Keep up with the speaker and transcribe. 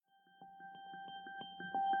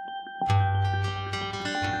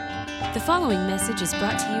The following message is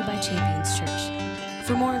brought to you by Champions Church.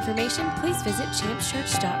 For more information, please visit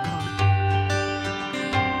championschurch.com.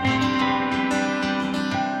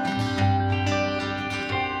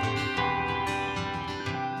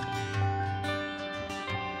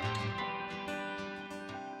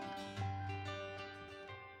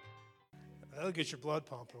 That'll get your blood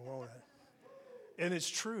pumping, won't it? And it's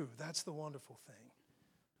true. That's the wonderful thing.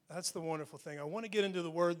 That's the wonderful thing. I want to get into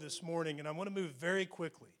the Word this morning, and I want to move very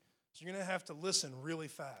quickly. So you're going to have to listen really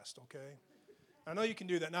fast, okay? I know you can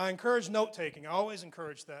do that. Now, I encourage note-taking. I always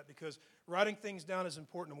encourage that because writing things down is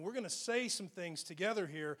important. And we're going to say some things together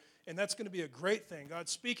here, and that's going to be a great thing.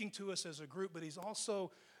 God's speaking to us as a group, but He's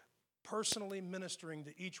also personally ministering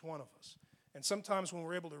to each one of us. And sometimes when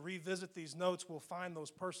we're able to revisit these notes, we'll find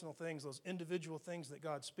those personal things, those individual things that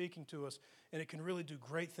God's speaking to us, and it can really do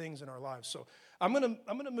great things in our lives. So I'm going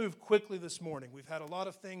to move quickly this morning. We've had a lot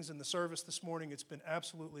of things in the service this morning. It's been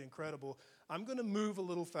absolutely incredible. I'm going to move a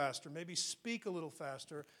little faster, maybe speak a little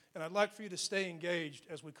faster, and I'd like for you to stay engaged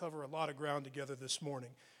as we cover a lot of ground together this morning.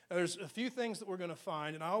 Now, there's a few things that we're going to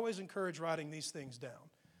find, and I always encourage writing these things down.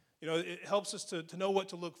 You know, it helps us to know what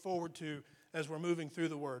to look forward to as we're moving through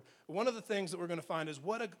the Word. One of the things that we're going to find is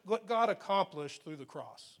what God accomplished through the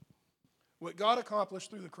cross. What God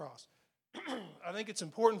accomplished through the cross. I think it's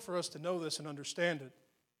important for us to know this and understand it,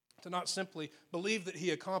 to not simply believe that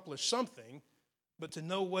He accomplished something, but to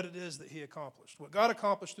know what it is that He accomplished. What God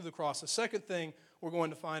accomplished through the cross. The second thing we're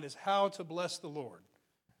going to find is how to bless the Lord.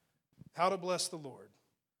 How to bless the Lord.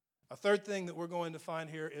 A third thing that we're going to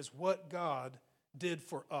find here is what God did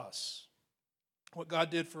for us. What God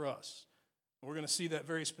did for us. We're going to see that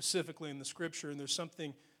very specifically in the Scripture, and there's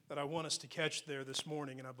something that I want us to catch there this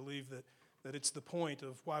morning, and I believe that it's the point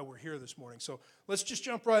of why we're here this morning. So let's just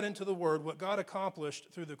jump right into the Word, what God accomplished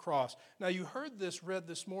through the cross. Now, you heard this read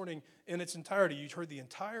this morning in its entirety. You heard the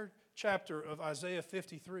entire chapter of Isaiah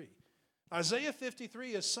 53. Isaiah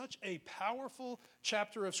 53 is such a powerful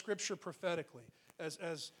chapter of Scripture prophetically.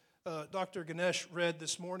 As Dr. Ganesh read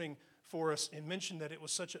this morning for us and mentioned that it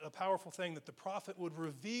was such a powerful thing that the prophet would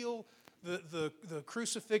reveal the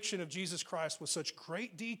crucifixion of Jesus Christ with such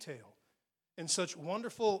great detail and such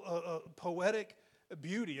wonderful poetic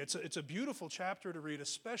beauty. It's a beautiful chapter to read,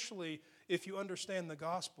 especially if you understand the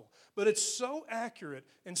gospel. But it's so accurate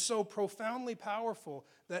and so profoundly powerful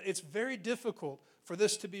that it's very difficult for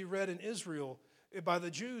this to be read in Israel by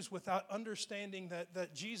the Jews without understanding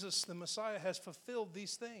that Jesus, the Messiah, has fulfilled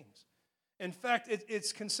these things. In fact,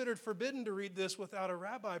 it's considered forbidden to read this without a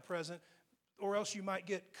rabbi present, or else you might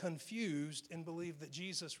get confused and believe that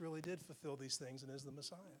Jesus really did fulfill these things and is the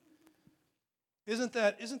Messiah. Isn't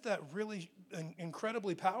that really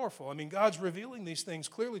incredibly powerful? I mean, God's revealing these things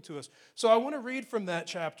clearly to us. So I want to read from that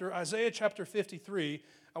chapter, Isaiah chapter 53.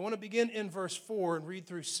 I want to begin in verse 4 and read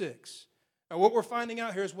through 6. Now, what we're finding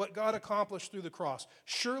out here is what God accomplished through the cross.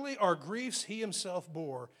 Surely our griefs He Himself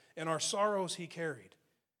bore, and our sorrows He carried.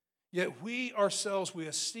 Yet we ourselves, we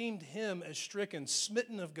esteemed Him as stricken,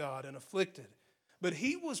 smitten of God, and afflicted. But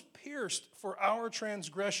He was pierced for our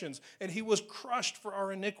transgressions, and He was crushed for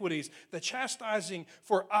our iniquities. The chastising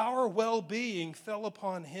for our well-being fell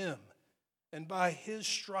upon Him, and by His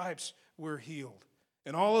stripes we're healed.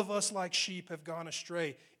 And all of us like sheep have gone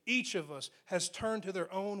astray. Each of us has turned to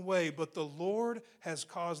their own way, but the Lord has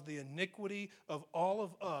caused the iniquity of all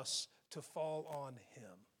of us to fall on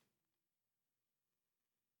Him.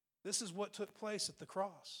 This is what took place at the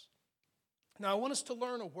cross. Now, I want us to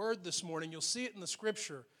learn a word this morning. You'll see it in the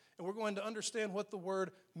Scripture, and we're going to understand what the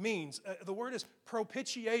word means. The word is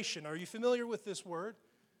propitiation. Are you familiar with this word?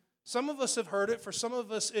 Some of us have heard it. For some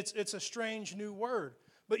of us, it's a strange new word.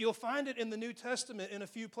 But you'll find it in the New Testament in a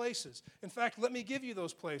few places. In fact, let me give you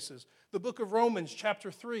those places. The book of Romans,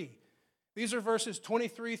 chapter 3. These are verses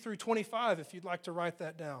 23 through 25, if you'd like to write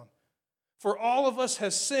that down. For all of us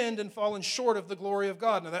has sinned and fallen short of the glory of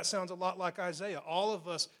God. Now that sounds a lot like Isaiah. All of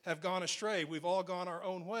us have gone astray. We've all gone our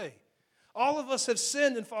own way. All of us have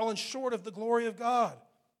sinned and fallen short of the glory of God.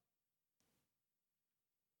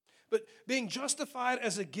 But being justified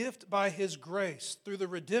as a gift by His grace through the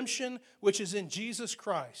redemption which is in Jesus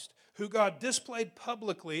Christ, who God displayed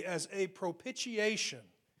publicly as a propitiation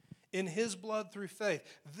in His blood through faith.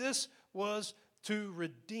 This was to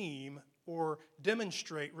redeem or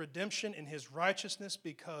demonstrate redemption in His righteousness,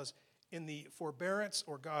 because in the forbearance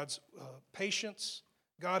or God's patience,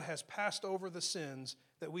 God has passed over the sins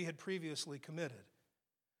that we had previously committed.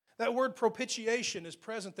 That word propitiation is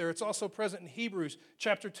present there. It's also present in Hebrews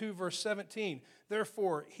chapter 2, verse 17.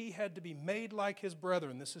 Therefore, He had to be made like His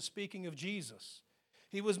brethren. This is speaking of Jesus.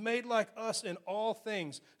 He was made like us in all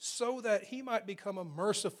things so that he might become a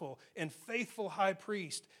merciful and faithful high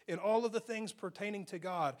priest in all of the things pertaining to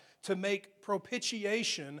God, to make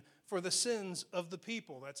propitiation for the sins of the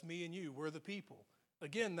people. That's me and you. We're the people.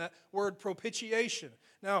 Again, that word propitiation.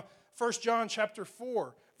 Now, 1 John chapter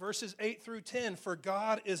 4, verses 8 through 10, for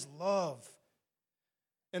God is love.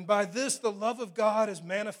 And by this the love of God is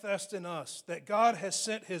manifest in us, that God has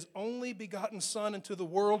sent his only begotten Son into the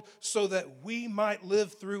world so that we might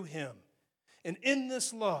live through him. And in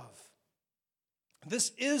this love,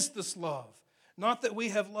 this is this love, not that we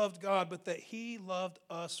have loved God, but that he loved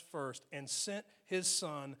us first and sent his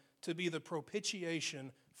Son to be the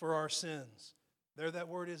propitiation for our sins. There that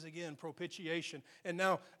word is again, propitiation. And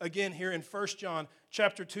now again here in 1 John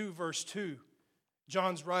chapter 2, verse 2.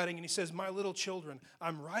 John's writing and he says, my little children,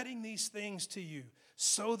 I'm writing these things to you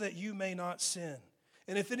so that you may not sin.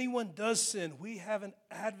 And if anyone does sin, we have an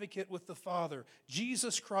advocate with the Father,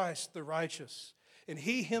 Jesus Christ the righteous. And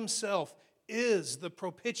he himself is the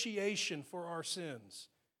propitiation for our sins.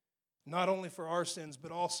 Not only for our sins,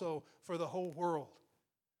 but also for the whole world.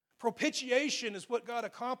 Propitiation is what God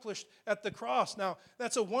accomplished at the cross. Now,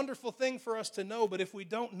 that's a wonderful thing for us to know, but if we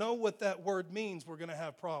don't know what that word means, we're going to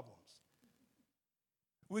have problems.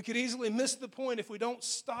 We could easily miss the point if we don't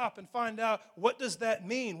stop and find out, what does that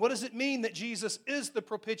mean? What does it mean that Jesus is the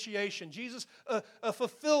propitiation? Jesus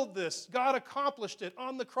fulfilled this. God accomplished it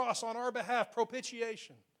on the cross on our behalf,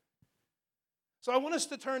 propitiation. So I want us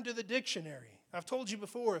to turn to the dictionary. I've told you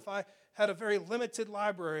before, if I had a very limited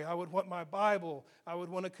library, I would want my Bible, I would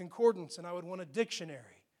want a concordance, and I would want a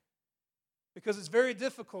dictionary. Because it's very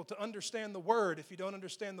difficult to understand the word if you don't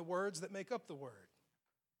understand the words that make up the word.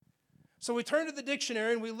 So we turn to the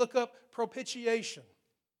dictionary and we look up propitiation.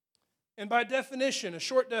 And by definition, a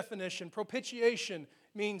short definition, propitiation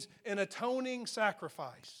means an atoning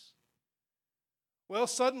sacrifice. Well,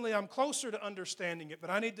 suddenly I'm closer to understanding it,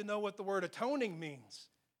 but I need to know what the word atoning means.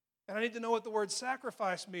 And I need to know what the word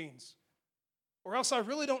sacrifice means. Or else I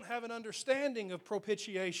really don't have an understanding of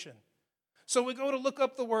propitiation. So we go to look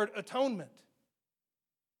up the word atonement.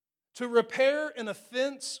 To repair an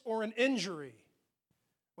offense or an injury.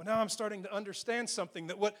 Well, now I'm starting to understand something,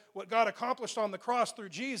 that what God accomplished on the cross through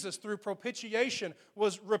Jesus, through propitiation,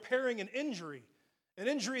 was repairing an injury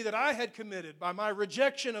that I had committed by my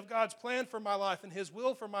rejection of God's plan for my life and his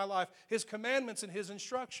will for my life, his commandments and his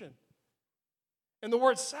instruction. And the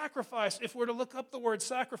word sacrifice, if we're to look up the word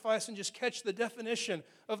sacrifice and just catch the definition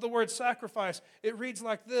of the word sacrifice, it reads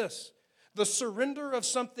like this: the surrender of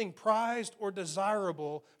something prized or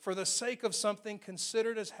desirable for the sake of something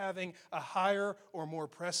considered as having a higher or more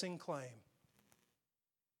pressing claim.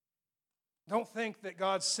 Don't think that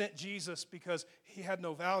God sent Jesus because he had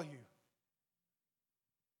no value.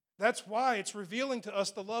 That's why it's revealing to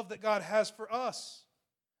us the love that God has for us.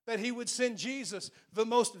 That he would send Jesus, the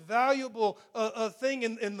most valuable thing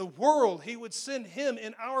in the world. He would send him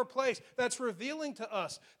in our place. That's revealing to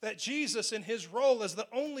us that Jesus, in his role as the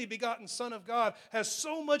only begotten Son of God, has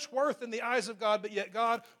so much worth in the eyes of God, but yet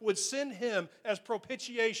God would send him as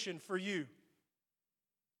propitiation for you.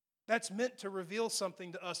 That's meant to reveal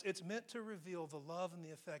something to us. It's meant to reveal the love and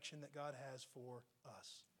the affection that God has for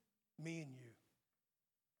us, me and you.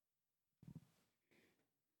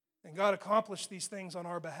 And God accomplished these things on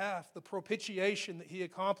our behalf. The propitiation that he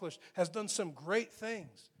accomplished has done some great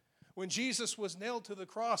things. When Jesus was nailed to the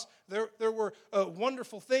cross, there were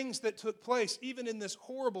wonderful things that took place, even in this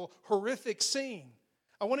horrible, horrific scene.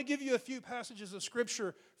 I want to give you a few passages of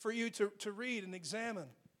Scripture for you to read and examine.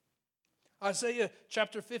 Isaiah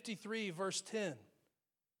chapter 53, verse 10.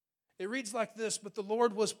 It reads like this: but the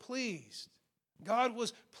Lord was pleased. God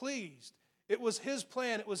was pleased. It was his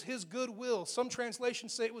plan. It was his good will. Some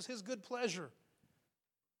translations say it was his good pleasure.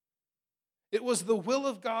 It was the will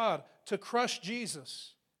of God to crush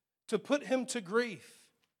Jesus, to put him to grief.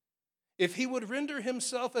 If he would render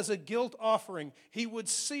himself as a guilt offering, he would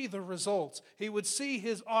see the results. He would see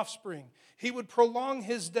his offspring. He would prolong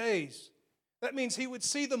his days. That means he would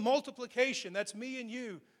see the multiplication. That's me and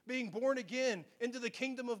you being born again into the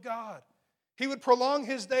kingdom of God. He would prolong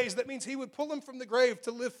his days. That means he would pull him from the grave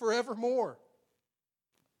to live forevermore.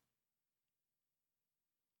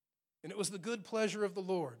 And it was the good pleasure of the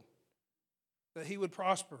Lord that he would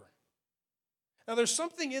prosper. Now there's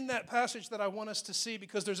something in that passage that I want us to see,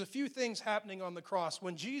 because there's a few things happening on the cross.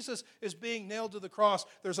 When Jesus is being nailed to the cross,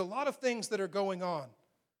 there's a lot of things that are going on.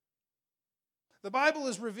 The Bible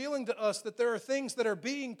is revealing to us that there are things that are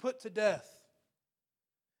being put to death.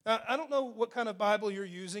 Now, I don't know what kind of Bible you're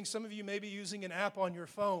using. Some of you may be using an app on your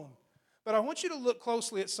phone. But I want you to look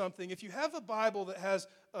closely at something. If you have a Bible that has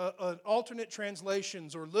alternate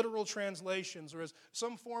translations or literal translations or as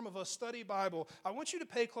some form of a study Bible, I want you to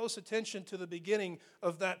pay close attention to the beginning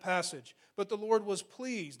of that passage. But the Lord was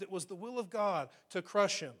pleased. It was the will of God to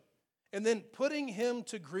crush him. And then putting him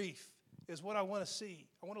to grief is what I want to see.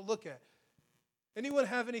 I want to look at. Anyone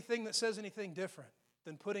have anything that says anything different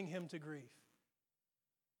than putting him to grief?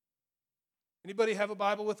 Anybody have a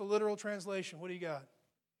Bible with a literal translation? What do you got?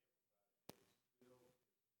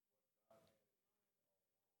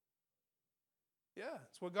 Yeah,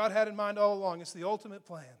 it's what God had in mind all along. It's the ultimate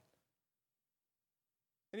plan.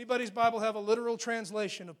 Anybody's Bible have a literal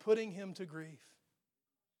translation of putting him to grief?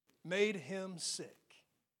 Made him sick.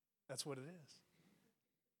 That's what it is.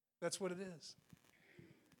 That's what it is.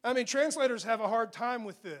 I mean, translators have a hard time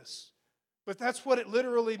with this, but that's what it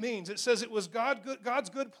literally means. It says it was God's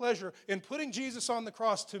good pleasure in putting Jesus on the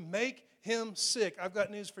cross to make him sick. I've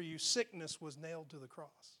got news for you. Sickness was nailed to the cross.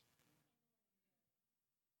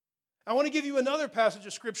 I want to give you another passage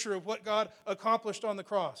of Scripture of what God accomplished on the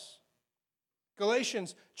cross.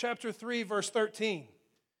 Galatians chapter 3, verse 13.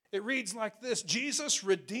 It reads like this: Jesus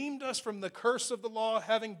redeemed us from the curse of the law,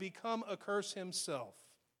 having become a curse himself.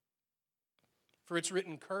 For it's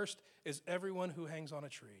written, cursed is everyone who hangs on a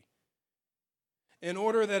tree, in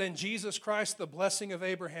order that in Jesus Christ the blessing of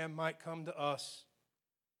Abraham might come to us,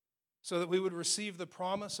 so that we would receive the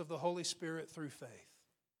promise of the Holy Spirit through faith.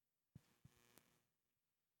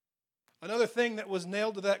 Another thing that was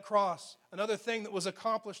nailed to that cross, another thing that was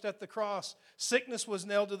accomplished at the cross, sickness was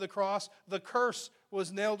nailed to the cross, the curse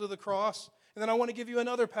was nailed to the cross. And then I want to give you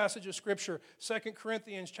another passage of Scripture, 2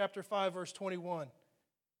 Corinthians chapter 5, verse 21.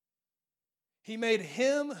 He made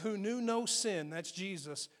him who knew no sin, that's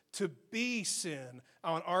Jesus, to be sin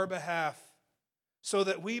on our behalf, so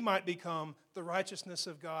that we might become the righteousness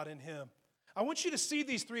of God in him. I want you to see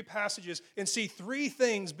these three passages and see three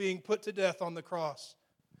things being put to death on the cross.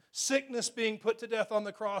 Sickness being put to death on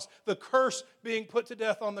the cross, the curse being put to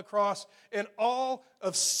death on the cross, and all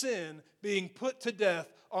of sin being put to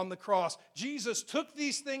death on the cross. Jesus took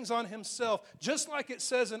these things on himself, just like it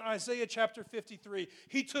says in Isaiah chapter 53.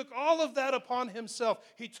 He took all of that upon himself.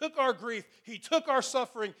 He took our grief. He took our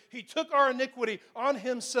suffering. He took our iniquity on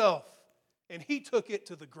himself, and he took it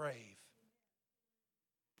to the grave.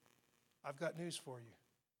 I've got news for you.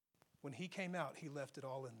 When he came out, he left it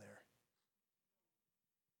all in there.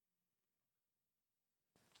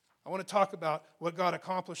 I want to talk about what God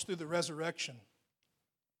accomplished through the resurrection.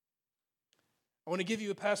 I want to give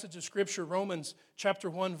you a passage of Scripture, Romans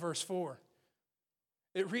chapter 1, verse 4.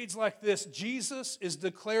 It reads like this: Jesus is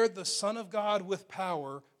declared the Son of God with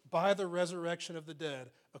power by the resurrection of the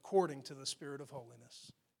dead, according to the Spirit of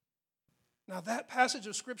holiness. Now that passage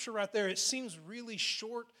of Scripture right there, it seems really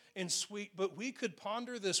short and sweet, but we could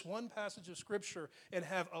ponder this one passage of Scripture and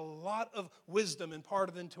have a lot of wisdom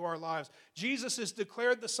imparted into our lives. Jesus is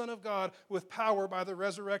declared the Son of God with power by the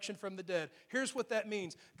resurrection from the dead. Here's what that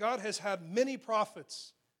means. God has had many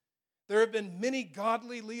prophets. There have been many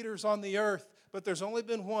godly leaders on the earth, but there's only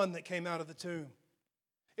been one that came out of the tomb.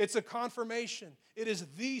 It's a confirmation. It is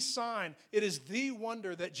the sign. It is the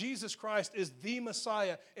wonder that Jesus Christ is the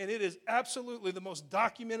Messiah, and it is absolutely the most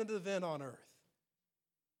documented event on earth.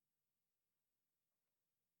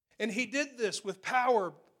 And he did this with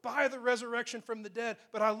power by the resurrection from the dead.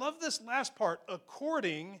 But I love this last part,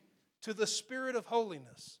 according to the Spirit of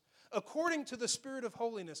holiness. According to the Spirit of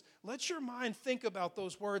holiness. Let your mind think about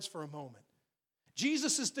those words for a moment.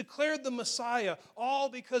 Jesus is declared the Messiah, all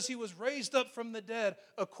because he was raised up from the dead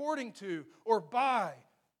according to or by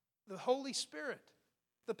the Holy Spirit,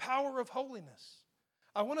 the power of holiness.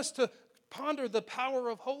 I want us to ponder the power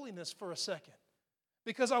of holiness for a second,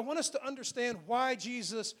 because I want us to understand why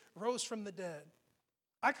Jesus rose from the dead.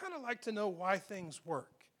 I kind of like to know why things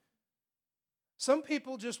work. Some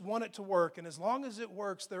people just want it to work, and as long as it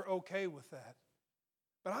works, they're okay with that.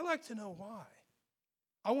 But I like to know why.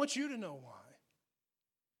 I want you to know why.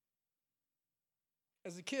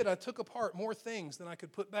 As a kid, I took apart more things than I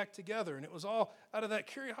could put back together, and it was all out of that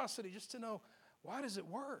curiosity just to know, why does it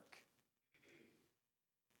work?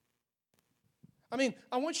 I mean,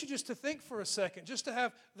 I want you just to think for a second, just to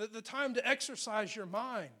have the time to exercise your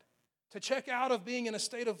mind, to check out of being in a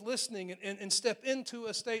state of listening and step into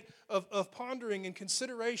a state of pondering and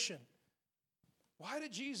consideration. Why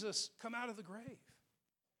did Jesus come out of the grave?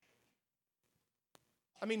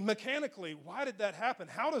 I mean, mechanically, why did that happen?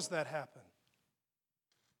 How does that happen?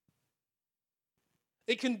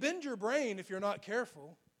 It can bend your brain if you're not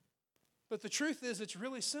careful, but the truth is it's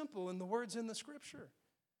really simple in the words in the Scripture.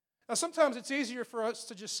 Now, sometimes it's easier for us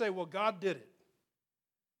to just say, well, God did it.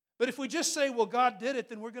 But if we just say, well, God did it,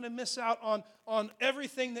 then we're going to miss out on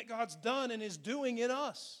everything that God's done and is doing in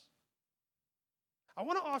us. I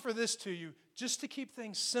want to offer this to you just to keep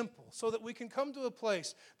things simple so that we can come to a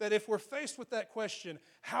place that if we're faced with that question,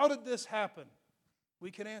 how did this happen?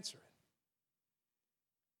 We can answer it.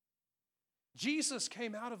 Jesus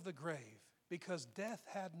came out of the grave because death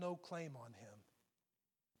had no claim on him,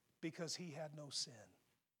 because he had no sin.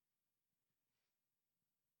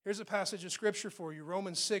 Here's a passage of Scripture for you,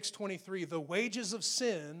 Romans 6:23. The wages of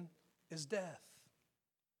sin is death.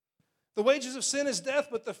 The wages of sin is death,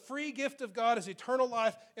 but the free gift of God is eternal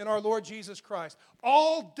life in our Lord Jesus Christ.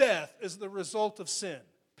 All death is the result of sin,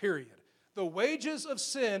 period. The wages of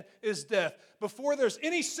sin is death. Before there's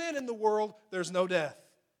any sin in the world, there's no death.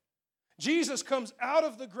 Jesus comes out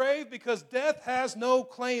of the grave because death has no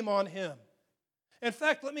claim on him. In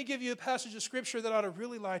fact, let me give you a passage of Scripture that ought to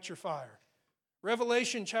really light your fire.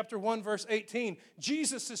 Revelation chapter 1, verse 18.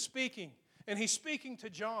 Jesus is speaking, and he's speaking to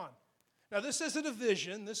John. Now, this isn't a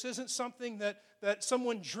vision. This isn't something that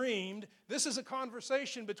someone dreamed. This is a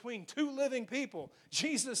conversation between two living people.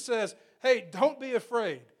 Jesus says, hey, don't be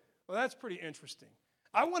afraid. Well, that's pretty interesting.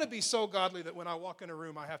 I want to be so godly that when I walk in a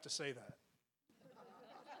room, I have to say that.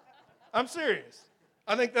 I'm serious.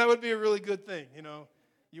 I think that would be a really good thing, you know.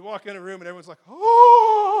 You walk in a room and everyone's like,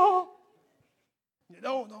 oh!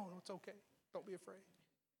 No, it's okay. Don't be afraid.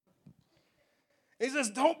 He says,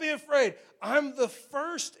 don't be afraid. I'm the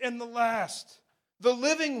first and the last, the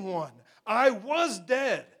living one. I was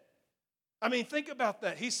dead. I mean, think about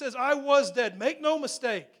that. He says, I was dead. Make no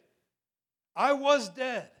mistake. I was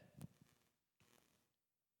dead.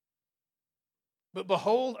 But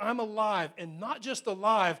behold, I'm alive. And not just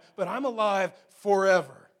alive, but I'm alive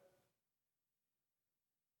forever.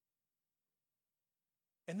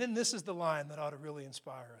 And then this is the line that ought to really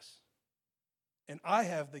inspire us. And I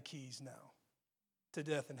have the keys now to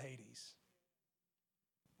death and Hades.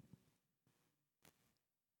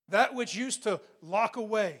 That which used to lock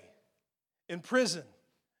away, imprison,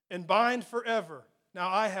 and bind forever, now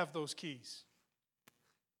I have those keys.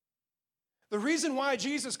 The reason why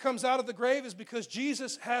Jesus comes out of the grave is because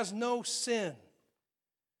Jesus has no sin.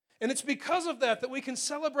 And it's because of that we can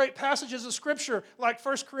celebrate passages of Scripture like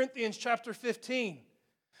 1 Corinthians chapter 15.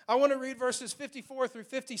 I want to read verses 54 through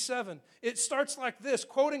 57. It starts like this,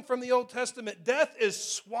 quoting from the Old Testament, death is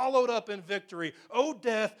swallowed up in victory. O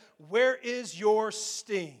death, where is your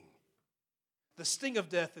sting? The sting of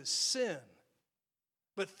death is sin.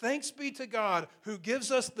 But thanks be to God who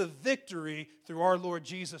gives us the victory through our Lord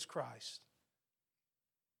Jesus Christ.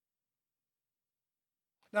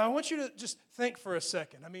 Now, I want you to just think for a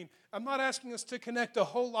second. I mean, I'm not asking us to connect a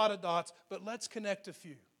whole lot of dots, but let's connect a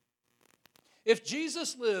few. If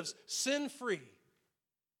Jesus lives sin-free,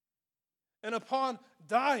 and upon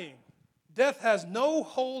dying, death has no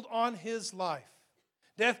hold on his life.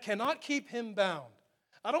 Death cannot keep him bound.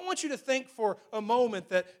 I don't want you to think for a moment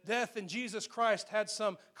that death and Jesus Christ had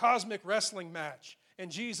some cosmic wrestling match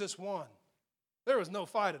and Jesus won. There was no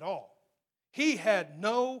fight at all. He had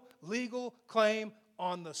no legal claim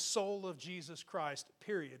on the soul of Jesus Christ,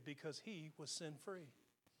 period, because he was sin-free.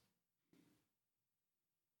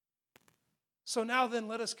 So now then,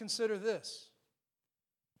 let us consider this.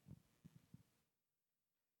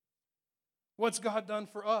 What's God done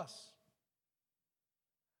for us?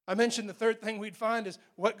 I mentioned the third thing we'd find is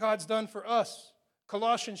what God's done for us.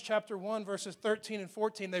 Colossians chapter 1, verses 13 and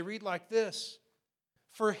 14, they read like this.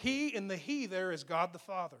 For he, and the he there is God the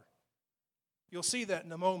Father. You'll see that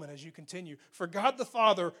in a moment as you continue. For God the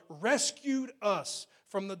Father rescued us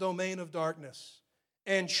from the domain of darkness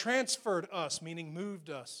and transferred us, meaning moved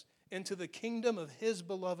us, into the kingdom of his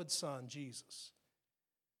beloved Son, Jesus,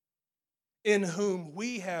 in whom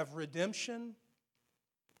we have redemption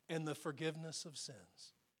and the forgiveness of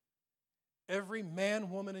sins. Every man,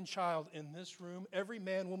 woman, and child in this room, every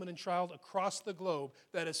man, woman, and child across the globe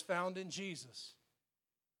that is found in Jesus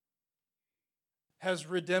has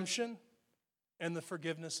redemption and the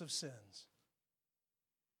forgiveness of sins.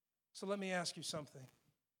 So let me ask you something.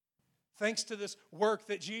 Thanks to this work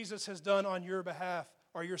that Jesus has done on your behalf,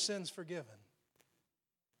 are your sins forgiven?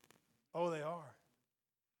 Oh, they are.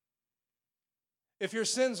 If your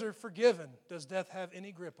sins are forgiven, does death have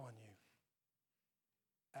any grip on you?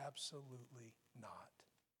 Absolutely not.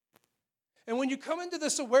 And when you come into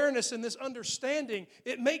this awareness and this understanding,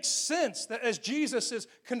 it makes sense that as Jesus is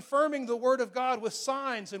confirming the Word of God with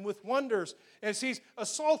signs and with wonders, as he's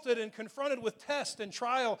assaulted and confronted with test and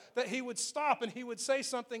trial, that he would stop and he would say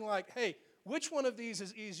something like, hey, which one of these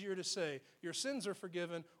is easier to say? Your sins are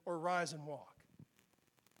forgiven, or rise and walk?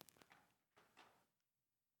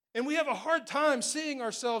 And we have a hard time seeing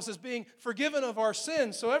ourselves as being forgiven of our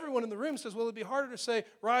sins. So everyone in the room says, well, it'd be harder to say,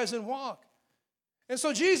 rise and walk. And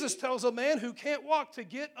so Jesus tells a man who can't walk to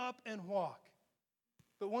get up and walk.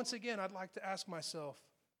 But once again, I'd like to ask myself,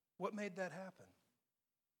 what made that happen?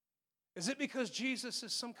 Is it because Jesus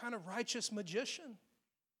is some kind of righteous magician?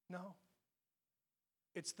 No.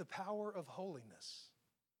 It's the power of holiness.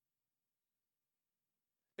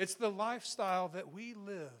 It's the lifestyle that we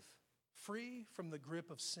live free from the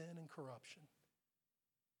grip of sin and corruption.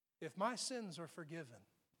 If my sins are forgiven,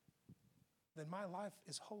 then my life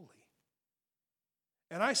is holy.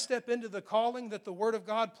 And I step into the calling that the Word of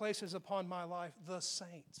God places upon my life, the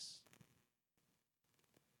saints.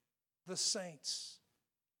 The saints.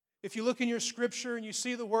 If you look in your scripture and you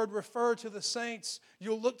see the word refer to the saints,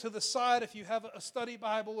 you'll look to the side if you have a study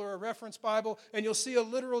Bible or a reference Bible, and you'll see a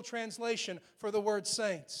literal translation for the word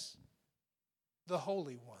saints. The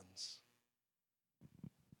holy ones.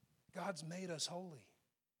 God's made us holy.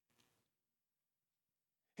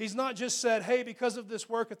 He's not just said, hey, because of this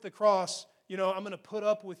work at the cross, I'm going to put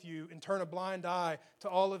up with you and turn a blind eye to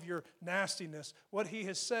all of your nastiness. What He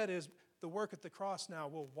has said is the work at the cross now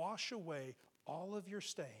will wash away all of your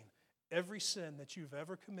stain, every sin that you've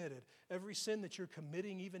ever committed, every sin that you're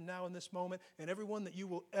committing even now in this moment, and every one that you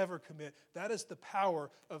will ever commit. That is the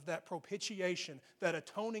power of that propitiation, that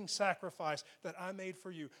atoning sacrifice that I made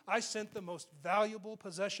for you. I sent the most valuable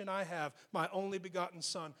possession I have, my only begotten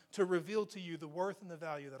Son, to reveal to you the worth and the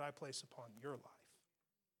value that I place upon your life.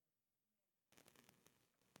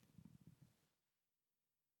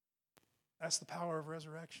 That's the power of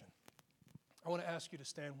resurrection. I want to ask you to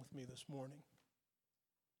stand with me this morning.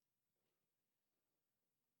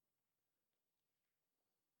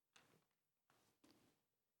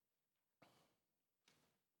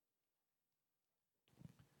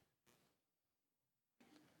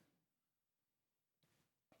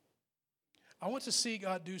 I want to see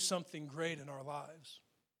God do something great in our lives.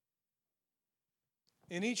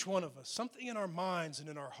 In each one of us, something in our minds and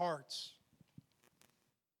in our hearts.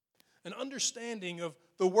 An understanding of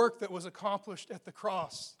the work that was accomplished at the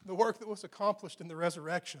cross, the work that was accomplished in the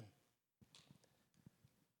resurrection.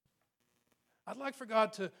 I'd like for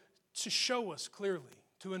God to show us clearly,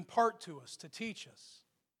 to impart to us, to teach us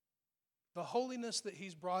the holiness that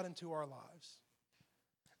He's brought into our lives.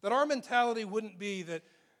 That our mentality wouldn't be that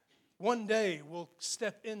one day we'll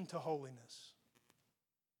step into holiness,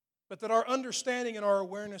 but that our understanding and our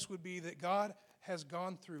awareness would be that God has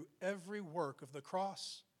gone through every work of the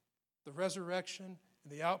cross, the resurrection,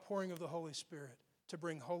 and the outpouring of the Holy Spirit to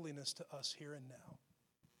bring holiness to us here and now.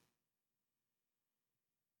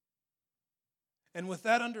 And with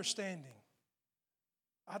that understanding,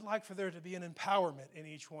 I'd like for there to be an empowerment in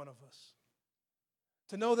each one of us.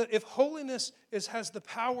 To know that if holiness has the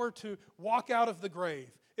power to walk out of the grave,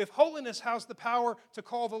 if holiness has the power to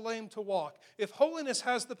call the lame to walk, if holiness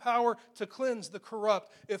has the power to cleanse the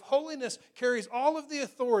corrupt, if holiness carries all of the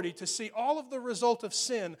authority to see all of the result of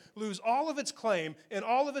sin lose all of its claim and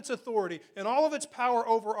all of its authority and all of its power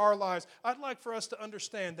over our lives, I'd like for us to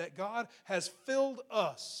understand that God has filled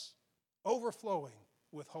us overflowing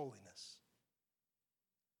with holiness.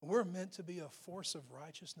 We're meant to be a force of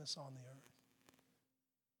righteousness on the earth.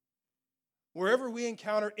 Wherever we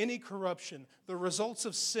encounter any corruption, the results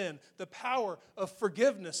of sin, the power of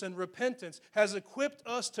forgiveness and repentance has equipped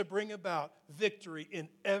us to bring about victory in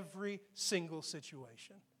every single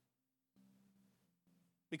situation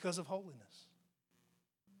because of holiness.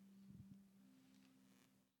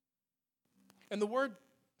 And the Word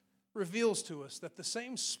reveals to us that the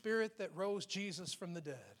same Spirit that rose Jesus from the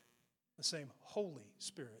dead, the same Holy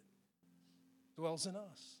Spirit, dwells in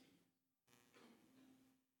us.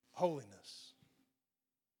 Holiness.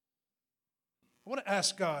 I want to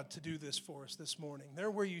ask God to do this for us this morning.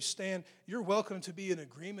 There where you stand, you're welcome to be in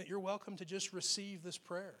agreement. You're welcome to just receive this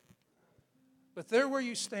prayer. But there where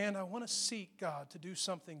you stand, I want to seek God to do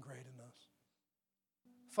something great in us.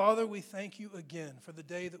 Father, we thank you again for the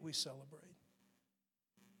day that we celebrate.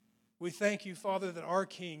 We thank you, Father, that our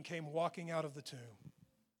King came walking out of the tomb.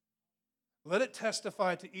 Let it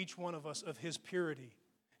testify to each one of us of His purity,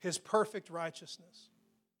 His perfect righteousness.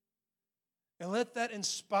 And let that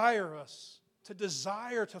inspire us to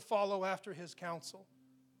desire to follow after His counsel.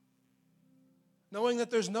 Knowing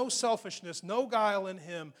that there's no selfishness, no guile in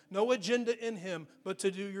Him, no agenda in Him, but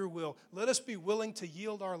to do your will. Let us be willing to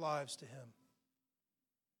yield our lives to Him.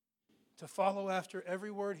 To follow after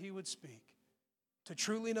every word He would speak. To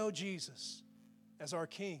truly know Jesus as our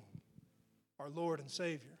King, our Lord and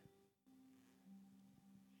Savior.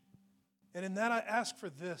 And in that I ask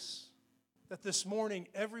for this, that this morning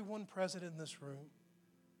everyone present in this room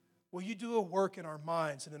will you do a work in our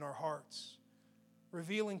minds and in our hearts,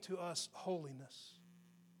 revealing to us holiness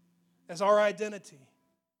as our identity,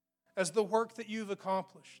 as the work that you've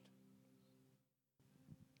accomplished.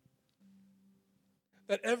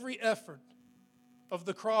 That every effort of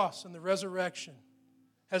the cross and the resurrection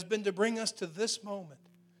has been to bring us to this moment,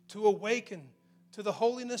 to awaken to the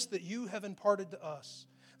holiness that you have imparted to us.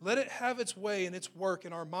 Let it have its way in its work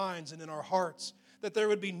in our minds and in our hearts, that there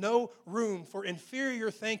would be no room for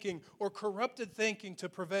inferior thinking or corrupted thinking to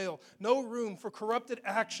prevail, no room for corrupted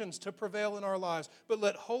actions to prevail in our lives, but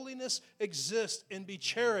let holiness exist and be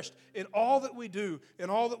cherished in all that we do, in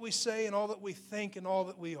all that we say, in all that we think, in all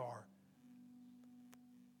that we are.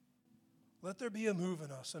 Let there be a move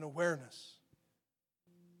in us, an awareness.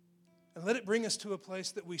 And let it bring us to a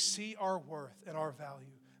place that we see our worth and our value,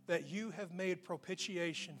 that you have made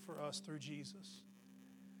propitiation for us through Jesus,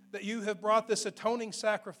 that you have brought this atoning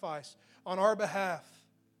sacrifice on our behalf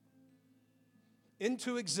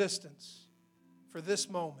into existence for this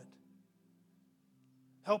moment.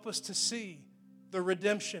 Help us to see the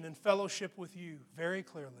redemption and fellowship with you very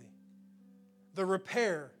clearly, the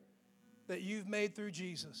repair that you've made through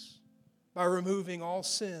Jesus by removing all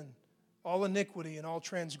sin, all iniquity, and all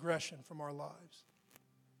transgression from our lives.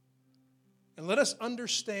 And let us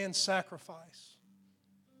understand sacrifice,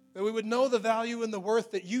 that we would know the value and the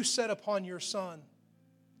worth that you set upon your Son.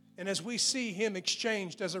 And as we see Him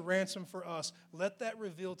exchanged as a ransom for us, let that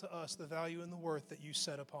reveal to us the value and the worth that you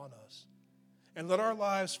set upon us. And let our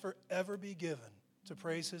lives forever be given to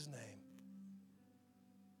praise His name.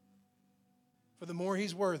 For the more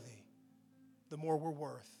He's worthy, the more we're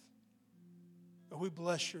worth. But we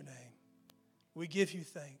bless your name. We give you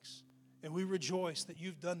thanks. And we rejoice that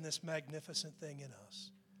you've done this magnificent thing in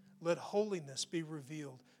us. Let holiness be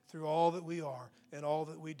revealed through all that we are and all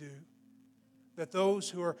that we do. That those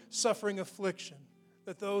who are suffering affliction,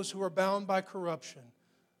 that those who are bound by corruption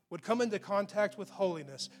would come into contact with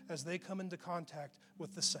holiness as they come into contact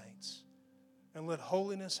with the saints. And let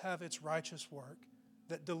holiness have its righteous work,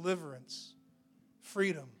 that deliverance,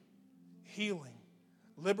 freedom, healing,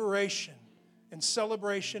 liberation, and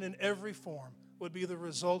celebration in every form would be the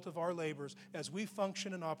result of our labors as we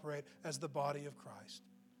function and operate as the body of Christ.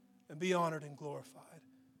 And be honored and glorified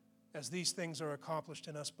as these things are accomplished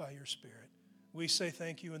in us by your Spirit. We say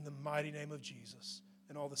thank you in the mighty name of Jesus.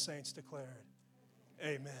 And all the saints declare it.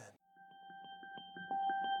 Amen.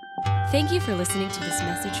 Thank you for listening to this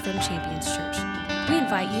message from Champions Church. We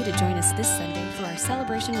invite you to join us this Sunday for our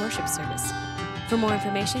celebration worship service. For more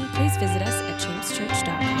information, please visit us at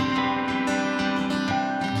championschurch.com.